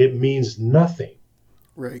that. It means nothing.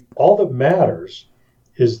 Right. All that matters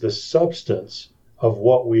is the substance of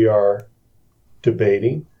what we are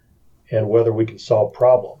debating and whether we can solve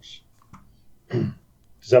problems.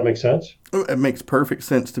 Does that make sense? It makes perfect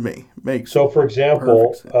sense to me. So, for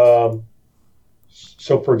example,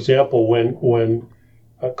 when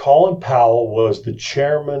Colin Powell was the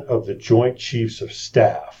chairman of the Joint Chiefs of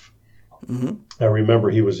Staff, I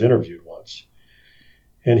remember he was interviewed once,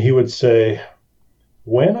 and he would say,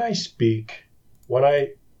 when I speak, when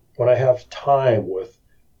I have time with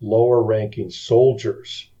lower ranking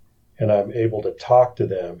soldiers and I'm able to talk to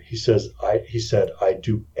them, he said, I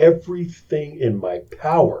do everything in my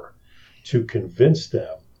power to convince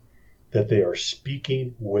them that they are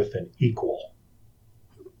speaking with an equal.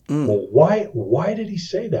 Well, why did he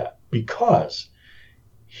say that? Because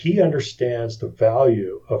he understands the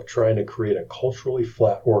value of trying to create a culturally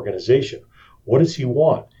flat organization. What does he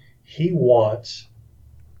want? He wants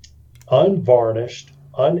unvarnished,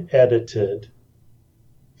 unedited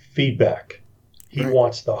feedback. He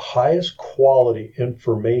wants the highest quality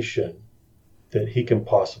information that he can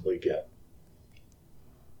possibly get.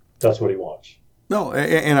 That's what he wants. No,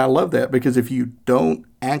 and I love that, because if you don't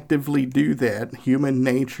actively do that, human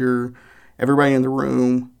nature, everybody in the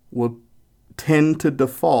room will tend to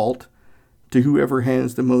default to whoever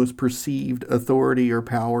has the most perceived authority or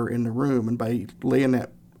power in the room. And by laying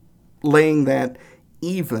that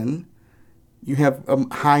even, you have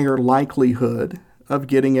a higher likelihood of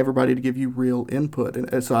getting everybody to give you real input.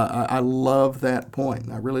 And so I love that point.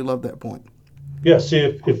 I really love that point. Yeah, see,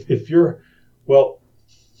 if you're, well,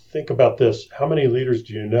 think about this. How many leaders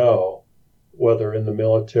do you know, whether in the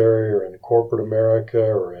military or in corporate America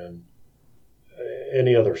or in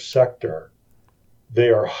any other sector,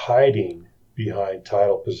 they are hiding behind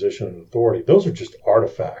title, position, and authority? Those are just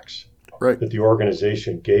artifacts that the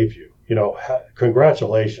organization gave you. You know,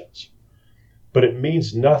 congratulations. But it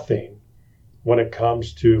means nothing when it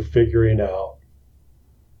comes to figuring out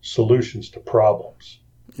solutions to problems.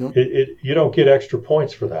 Yep. You don't get extra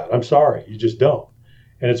points for that. I'm sorry, you just don't.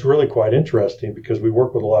 And it's really quite interesting, because we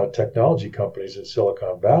work with a lot of technology companies in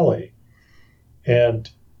Silicon Valley, and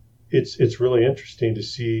it's really interesting to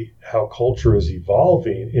see how culture is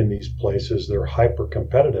evolving in these places. They're hyper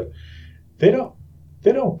competitive. They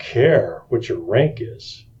don't care what your rank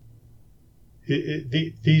is.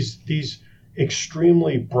 These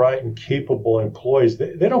extremely bright and capable employees,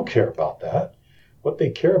 they don't care about that. What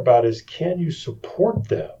they care about is, can you support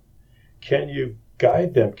them? Can you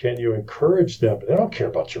guide them? Can you encourage them? They don't care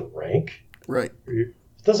about your rank. Right. It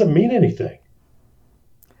doesn't mean anything.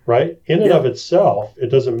 Right? In and of itself, it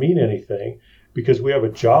doesn't mean anything, because we have a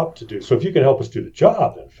job to do. So if you can help us do the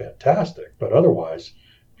job, then fantastic. But otherwise,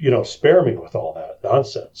 spare me with all that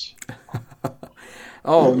nonsense.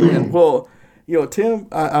 Oh, man. Well, Tim,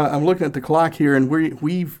 I'm looking at the clock here, and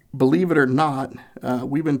we've, believe it or not,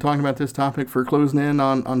 we've been talking about this topic for closing in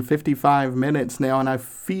on 55 minutes now, and I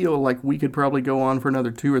feel like we could probably go on for another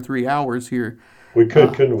 2 or 3 hours here. We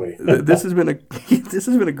could, couldn't we? This has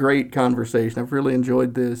been a great conversation. I've really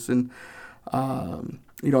enjoyed this, and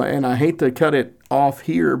and I hate to cut it off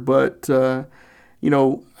here, but I'd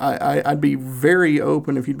be very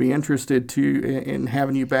open if you'd be interested in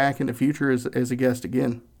having you back in the future as a guest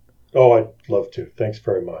again. Oh, I'd love to. Thanks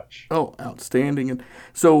very much. Oh, outstanding. And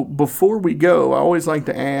so before we go, I always like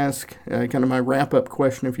to ask kind of my wrap-up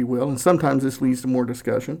question, if you will, and sometimes this leads to more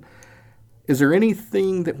discussion. Is there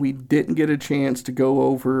anything that we didn't get a chance to go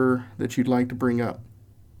over that you'd like to bring up?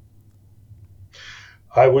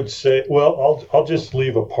 I would say, well, I'll just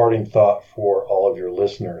leave a parting thought for all of your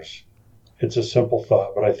listeners. It's a simple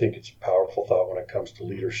thought, but I think it's a powerful thought when it comes to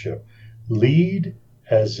leadership. Lead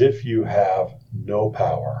as if you have no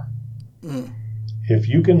power. If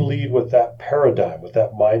you can lead with that paradigm, with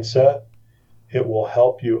that mindset, it will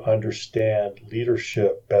help you understand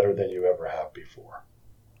leadership better than you ever have before.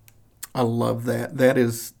 I love that. That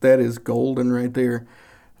is golden right there.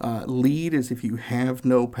 Lead as if you have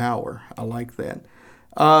no power. I like that.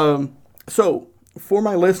 So for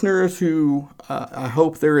my listeners who I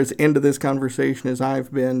hope they're as into this conversation as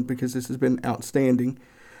I've been, because this has been outstanding.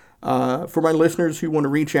 For my listeners who want to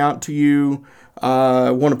reach out to you,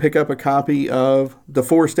 want to pick up a copy of The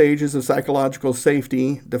 4 Stages of Psychological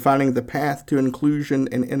Safety, Defining the Path to Inclusion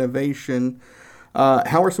and Innovation,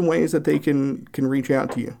 how are some ways that they can reach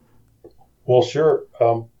out to you? Well, sure.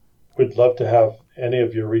 We'd love to have any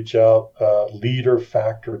of you reach out.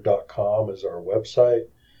 Leaderfactor.com is our website.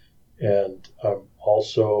 And I'm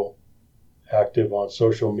also active on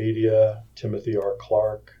social media, Timothy R.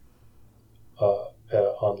 Clark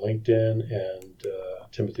on LinkedIn, and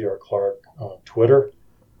Timothy R. Clark on Twitter.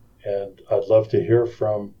 And I'd love to hear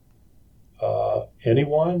from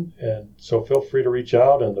anyone. And so feel free to reach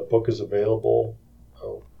out, and the book is available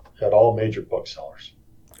at all major booksellers.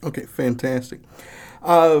 Okay, fantastic.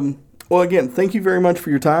 Well, again, thank you very much for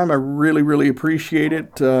your time. I really, really appreciate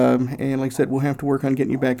it. And like I said, we'll have to work on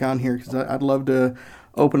getting you back on here, because I'd love to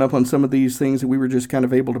open up on some of these things that we were just kind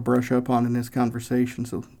of able to brush up on in this conversation.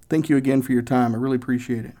 So thank you again for your time. I really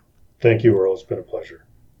appreciate it. Thank you, Earl. It's been a pleasure.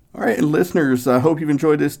 All right, and listeners, I hope you've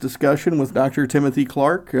enjoyed this discussion with Dr. Timothy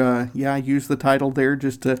Clark. I used the title there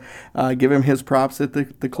just to give him his props at the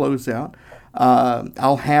closeout.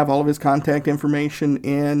 I'll have all of his contact information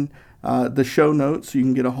in the show notes so you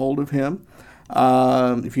can get a hold of him.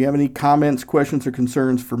 If you have any comments, questions, or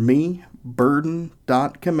concerns for me,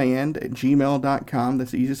 burden.command@gmail.com.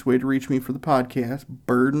 That's the easiest way to reach me for the podcast,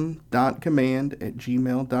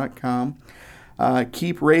 burden.command@gmail.com.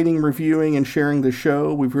 Keep rating, reviewing, and sharing the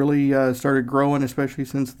show. We've really started growing, especially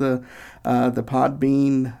since the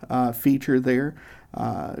Podbean feature there.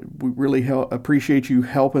 We really appreciate you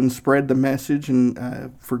helping spread the message,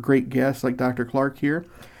 and for great guests like Dr. Clark here.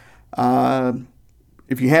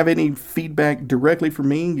 If you have any feedback directly for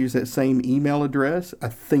me, use that same email address. I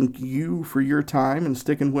thank you for your time and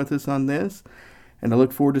sticking with us on this, and I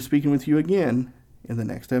look forward to speaking with you again in the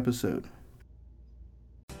next episode.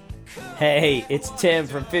 Hey, it's Tim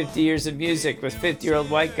from 50 Years of Music with 50-Year-Old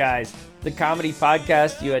White Guys, the comedy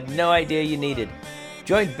podcast you had no idea you needed.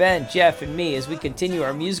 Join Ben, Jeff, and me as we continue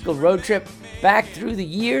our musical road trip back through the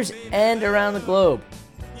years and around the globe.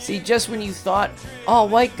 See, just when you thought all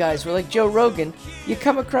white guys were like Joe Rogan, you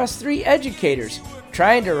come across 3 educators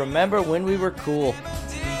trying to remember when we were cool.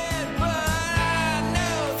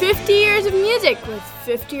 50 Years of Music with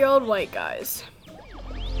 50-Year-Old White Guys.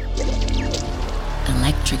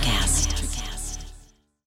 Electricast.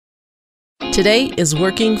 Today is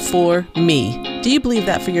working for me. Do you believe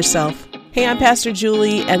that for yourself? Hey, I'm Pastor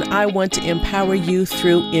Julie, and I want to empower you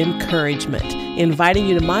through encouragement. Inviting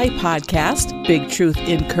you to my podcast, Big Truth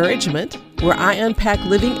Encouragement, where I unpack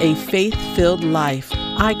living a faith-filled life.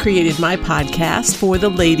 I created my podcast for the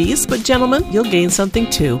ladies, but gentlemen, you'll gain something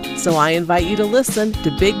too. So I invite you to listen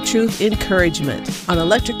to Big Truth Encouragement on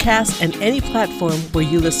Electricast and any platform where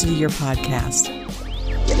you listen to your podcast.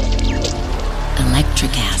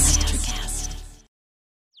 Electricast.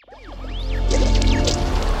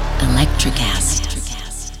 Electricast.